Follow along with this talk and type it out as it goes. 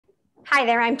Hi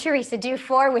there, I'm Teresa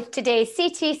Dufour with today's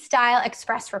CT Style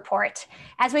Express Report.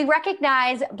 As we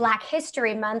recognize Black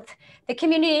History Month, the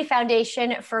Community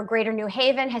Foundation for Greater New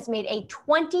Haven has made a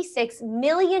 $26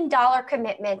 million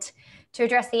commitment to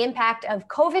address the impact of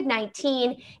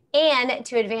COVID-19 and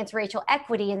to advance racial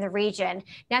equity in the region.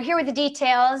 Now, here with the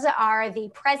details are the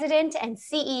president and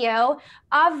CEO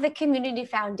of the Community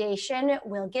Foundation,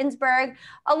 Will Ginsburg,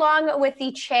 along with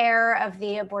the chair of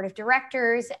the board of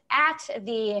directors at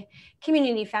the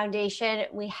Community Foundation.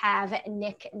 We have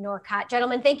Nick Norcott.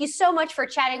 Gentlemen, thank you so much for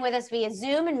chatting with us via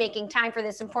Zoom and making time for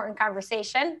this important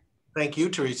conversation. Thank you,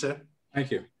 Teresa.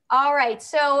 Thank you. All right,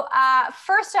 so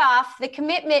first off, the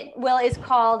commitment, Will, is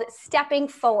called Stepping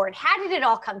Forward. How did it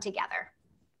all come together?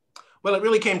 Well, it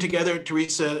really came together,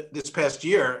 Teresa, this past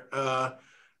year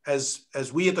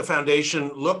as we at the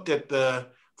foundation looked at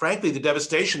frankly, the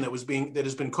devastation that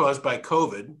has been caused by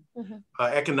COVID,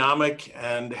 economic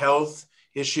and health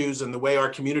issues, and the way our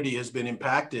community has been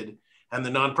impacted, and the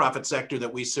nonprofit sector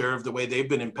that we serve, the way they've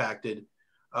been impacted.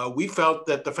 We felt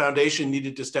that the foundation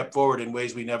needed to step forward in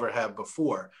ways we never have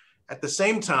before. At the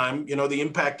same time, you know, the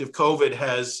impact of COVID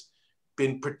has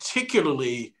been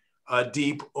particularly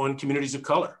deep on communities of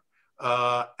color.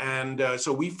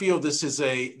 So we feel this is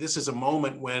a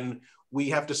moment when we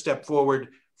have to step forward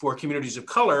for communities of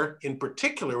color, in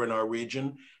particular in our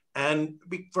region, and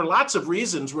for lots of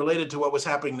reasons related to what was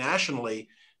happening nationally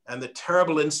and the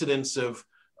terrible incidents of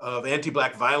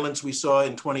anti-Black violence we saw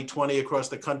in 2020 across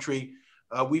the country.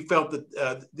 We felt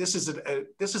that this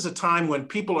is a time when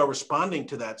people are responding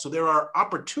to that. So there are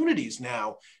opportunities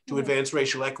now to advance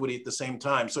racial equity at the same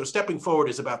time. So stepping forward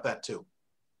is about that too.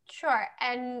 Sure.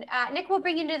 And Nick, we'll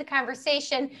bring you into the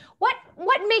conversation. What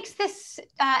makes this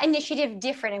initiative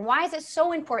different, and why is it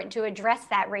so important to address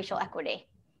that racial equity?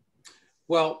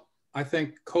 Well, I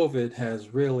think COVID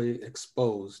has really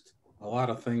exposed a lot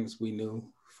of things we knew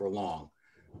for long.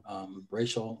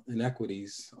 Racial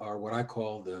inequities are what I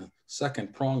call the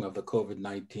second prong of the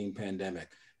COVID-19 pandemic.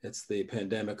 It's the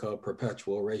pandemic of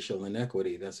perpetual racial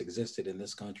inequity that's existed in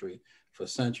this country for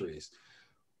centuries.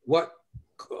 What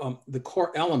the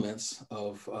core elements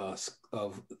of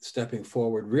stepping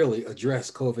forward really address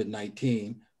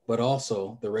COVID-19, but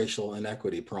also the racial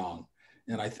inequity prong.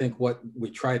 And I think what we're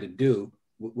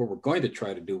going to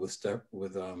try to do with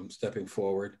stepping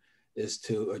forward is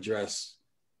to address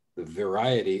the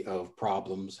variety of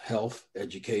problems: health,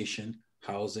 education,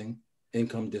 housing,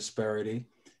 income disparity.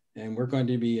 And we're going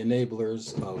to be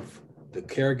enablers of the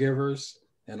caregivers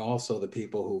and also the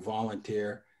people who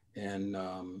volunteer and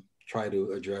try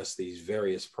to address these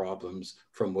various problems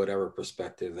from whatever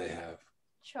perspective they have.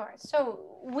 Sure. So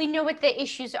we know what the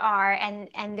issues are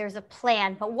and there's a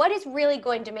plan, but what is really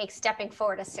going to make stepping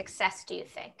forward a success, do you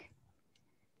think?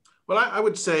 Well, I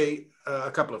would say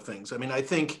a couple of things. I mean, I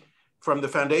think from the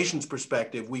foundation's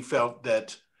perspective, we felt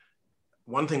that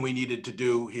one thing we needed to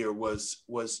do here was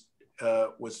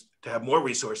to have more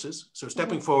resources. So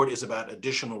stepping forward is about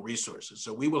additional resources.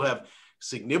 So we will have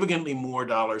significantly more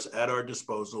dollars at our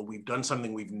disposal. We've done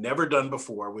something we've never done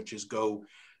before, which is go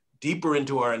deeper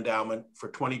into our endowment for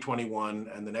 2021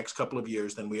 and the next couple of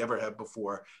years than we ever have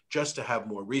before, just to have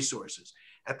more resources.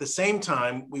 At the same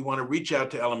time, we want to reach out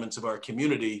to elements of our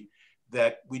community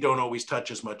that we don't always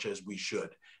touch as much as we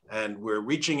should. And we're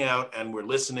reaching out and we're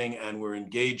listening and we're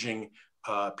engaging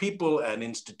people and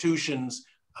institutions,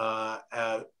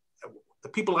 the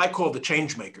people I call the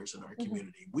change makers in our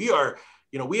community. We have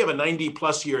a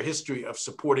 90+ year history of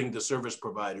supporting the service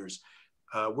providers.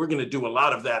 We're going to do a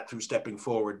lot of that through stepping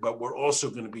forward, but we're also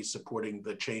going to be supporting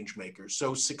the change makers.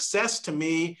 So success to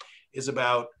me is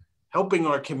about helping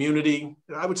our community.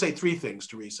 I would say three things,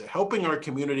 Teresa: helping our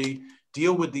community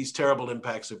deal with these terrible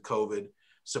impacts of COVID,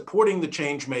 supporting the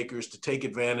change makers to take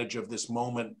advantage of this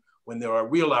moment when there are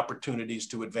real opportunities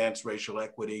to advance racial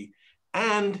equity,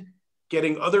 and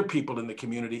getting other people in the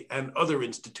community and other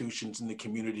institutions in the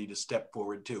community to step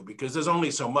forward too, because there's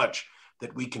only so much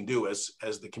that we can do as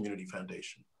the Community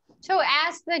Foundation. So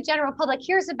as the general public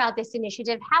hears about this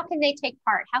initiative, how can they take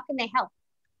part? How can they help?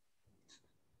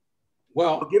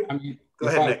 Well, I mean,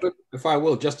 if I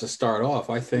will, just to start off,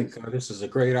 I think this is a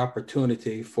great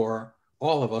opportunity for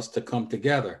all of us to come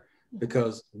together,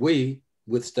 because we,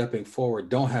 with stepping forward,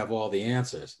 don't have all the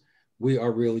answers. We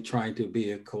are really trying to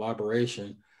be a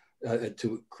collaboration,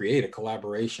 to create a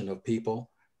collaboration of people,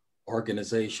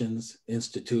 organizations,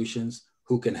 institutions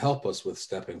who can help us with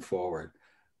stepping forward.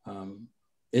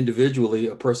 Individually,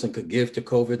 a person could give to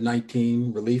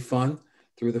COVID-19 Relief Fund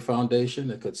through the foundation.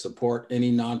 It could support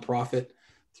any nonprofit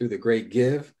through the Great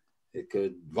Give. It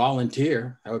could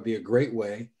volunteer. That would be a great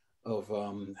way.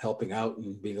 helping out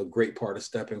and being a great part of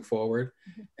stepping forward,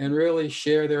 and really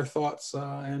share their thoughts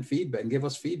and feedback, and give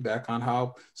us feedback on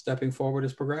how stepping forward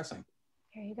is progressing.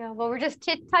 There you go. Well, we're just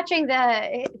touching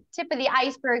the tip of the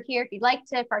iceberg here. If you'd like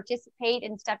to participate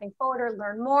in Stepping Forward or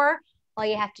learn more, all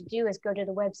you have to do is go to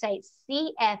the website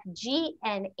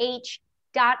cfgnh.org.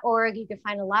 You can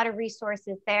find a lot of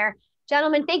resources there.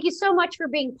 Gentlemen, thank you so much for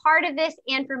being part of this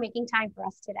and for making time for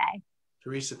us today.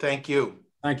 Teresa, thank you.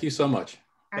 Thank you so much.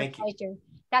 Our pleasure.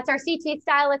 That's our CT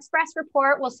Style Express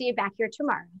report. We'll see you back here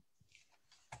tomorrow.